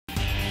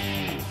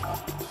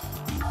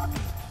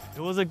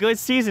It was a good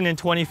season in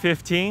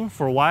 2015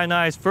 for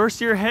Waianae's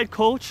first-year head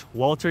coach,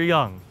 Walter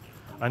Young.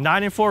 A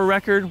 9-4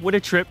 record with a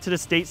trip to the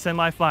state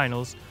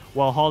semifinals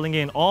while hauling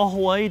in all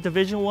Hawaii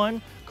Division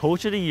I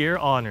Coach of the Year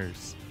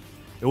honors.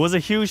 It was a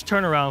huge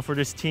turnaround for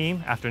this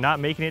team after not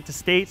making it to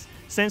states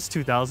since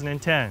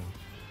 2010.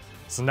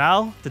 So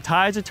now the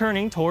tides are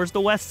turning towards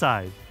the west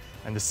side,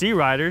 and the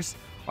Seariders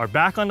are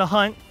back on the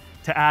hunt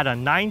to add a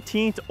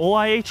 19th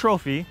OIA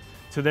trophy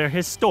to their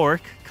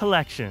historic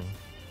collection.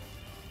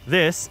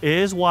 This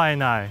is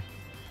Waianae,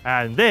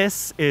 and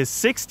this is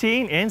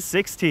 16 in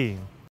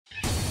 16.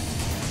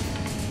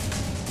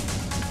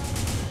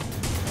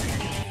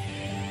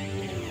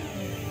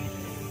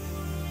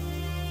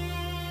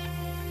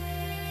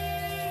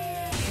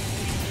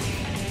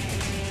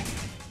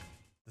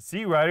 The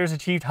Seariders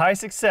achieved high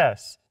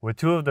success, with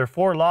 2 of their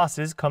 4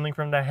 losses coming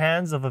from the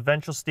hands of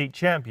eventual state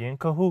champion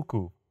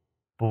Kahuku.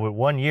 But with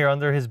 1 year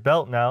under his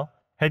belt now,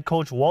 head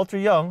coach Walter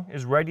Young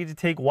is ready to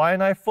take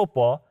Waianae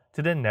football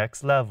to the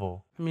next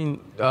level. I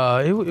mean,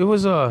 it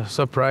was a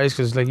surprise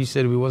because, like you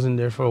said, we wasn't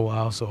there for a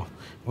while. So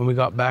when we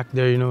got back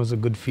there, you know, it was a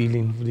good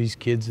feeling for these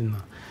kids, and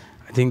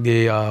I think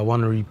they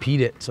want to repeat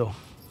it. So,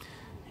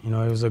 you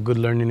know, it was a good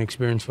learning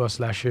experience for us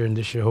last year, and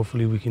this year,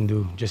 hopefully, we can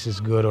do just as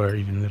good or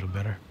even a little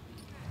better.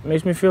 It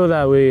makes me feel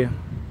that we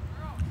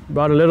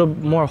brought a little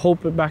more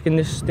hope back in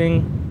this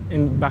thing,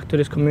 and back to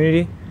this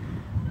community,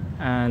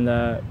 and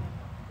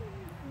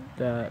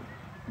that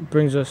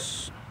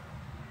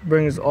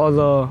brings all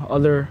the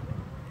other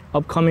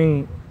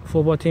upcoming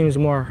football teams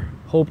more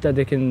hope that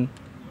they can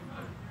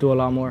do a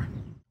lot more.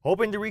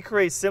 Hoping to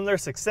recreate similar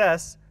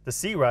success, the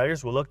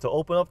Seariders will look to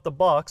open up the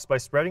box by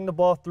spreading the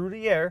ball through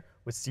the air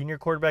with senior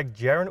quarterback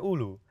Jaron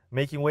Ulu,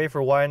 making way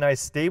for Waianae's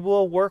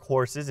stable of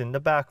workhorses in the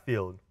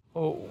backfield.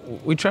 Oh,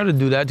 we try to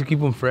do that to keep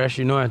them fresh,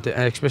 you know,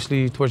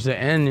 especially towards the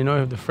end, you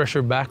know, the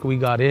fresher back we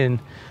got in,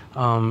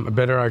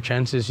 better our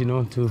chances, you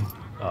know, to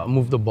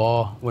move the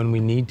ball when we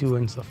need to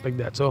and stuff like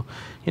that. So,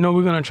 you know,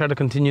 we're going to try to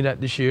continue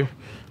that this year.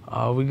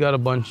 We got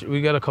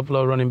a couple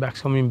of running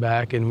backs coming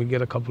back, and we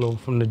get a couple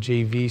of from the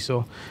JV.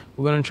 So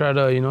we're going to try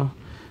to, you know,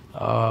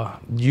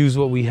 use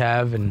what we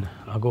have and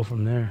go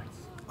from there.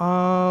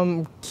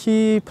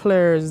 Key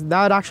players,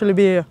 that would actually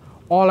be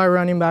all our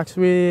running backs.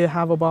 We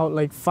have about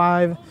like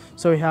 5.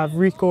 So we have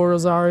Rico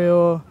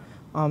Rosario,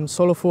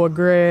 Solofua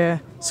Gray,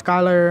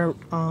 Skylar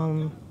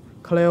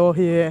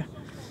Kaleohi,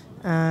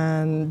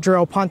 and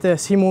Jarrell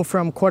Pontes. He moved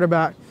from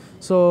quarterback.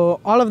 So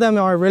all of them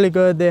are really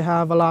good. They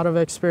have a lot of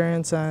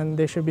experience, and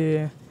they should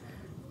be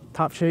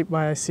top shape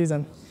by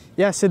season.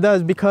 Yes, it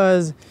does,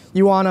 because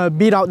you want to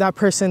beat out that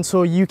person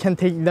so you can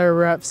take their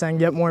reps and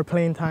get more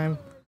playing time.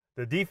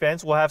 The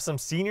defense will have some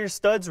senior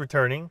studs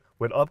returning,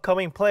 with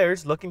upcoming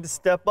players looking to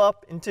step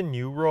up into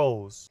new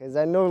roles. Because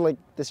I know, like,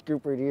 this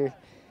group right here,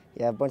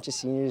 yeah, a bunch of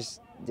seniors,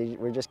 they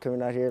were just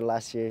coming out here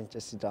last year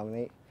just to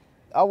dominate.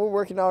 We're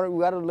working on it. We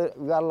got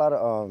a lot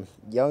of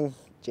young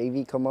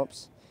JV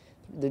come-ups.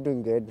 They're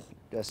doing good.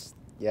 Just,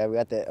 yeah, we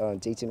got the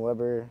Dayton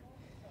Weber,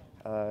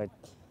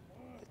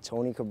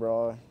 Tony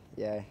Cabral.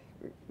 Yeah,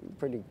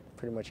 pretty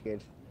much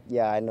good.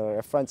 Yeah, I know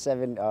our front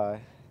 7, our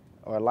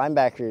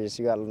linebackers,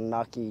 we got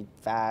Naki,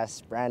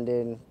 fast,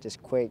 Brandon,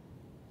 just quick,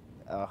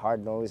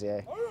 hard nose, yeah.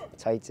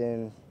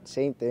 Titan,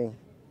 same thing.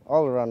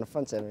 All around the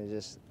front 7,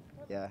 just,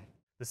 yeah.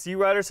 The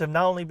Seariders have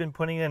not only been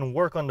putting in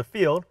work on the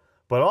field,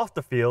 but off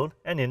the field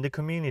and in the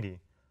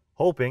community,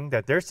 hoping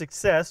that their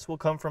success will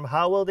come from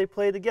how well they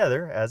play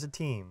together as a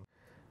team.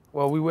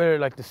 Well, we wear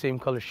like the same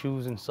color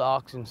shoes and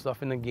socks and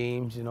stuff in the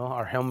games, you know.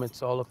 Our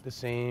helmets all look the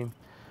same,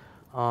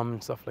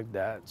 and stuff like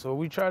that. So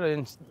we try to,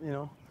 you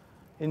know,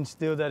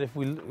 instill that if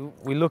we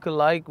look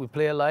alike, we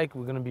play alike,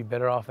 we're going to be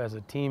better off as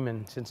a team.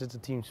 And since it's a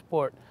team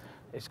sport,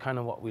 it's kind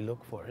of what we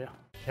look for, yeah.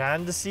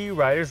 Can the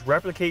Seariders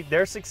replicate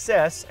their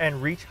success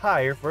and reach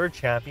higher for a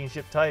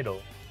championship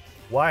title?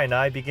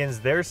 Waianae begins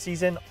their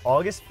season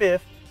August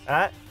 5th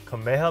at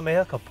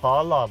Kamehameha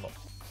Kapalama.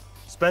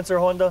 Spencer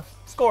Honda,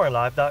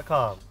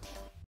 ScoringLive.com.